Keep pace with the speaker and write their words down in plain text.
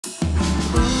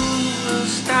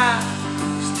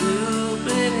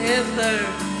Hitler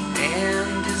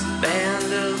and his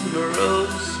band of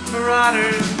morose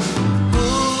marauders. Who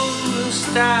will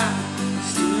stop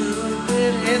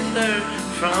stupid Hitler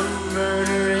from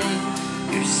murdering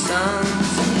your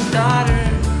sons and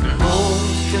daughters? An old,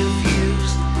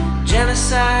 confused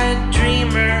genocide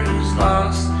dreamer who's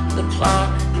lost the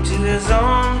plot to his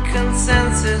own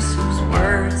consensus, whose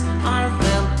words are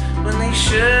limp when they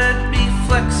should be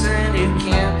flexing, who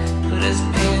can't put his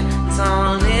pants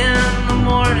on in the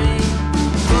morning.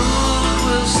 Who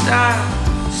will stop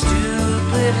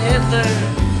stupid Hitler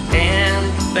and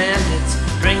the bandits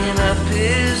bringing up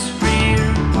his rear?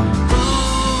 Who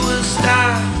will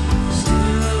stop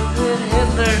stupid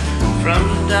Hitler from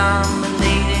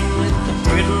dominating with the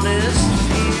brittlest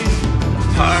fear?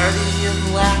 A party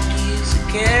of lackeys who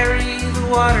carry the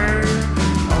water,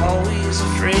 always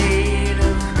afraid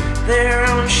of their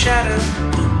own shadow,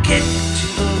 who kick to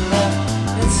the left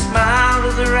and smile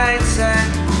to the right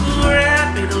side, who are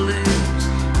happy to lose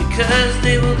because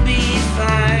they will be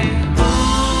fine. Who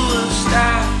will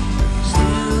stop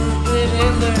stupid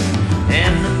Hitler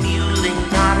and the mewling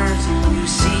marauders who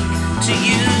seek to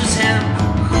use him?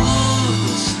 Who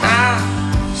will stop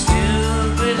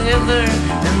stupid Hitler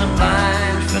and the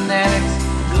blind fanatics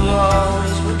who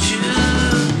always will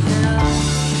choose him?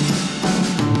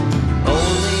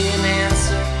 Only an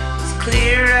answer as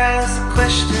clear as a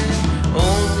question,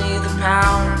 only the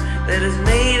power that is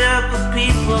made up of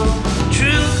people.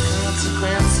 True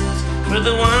consequences for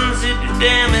the ones who do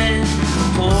damage, the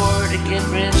poor to get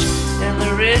rich and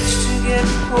the rich to get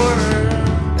poorer.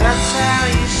 That's how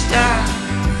you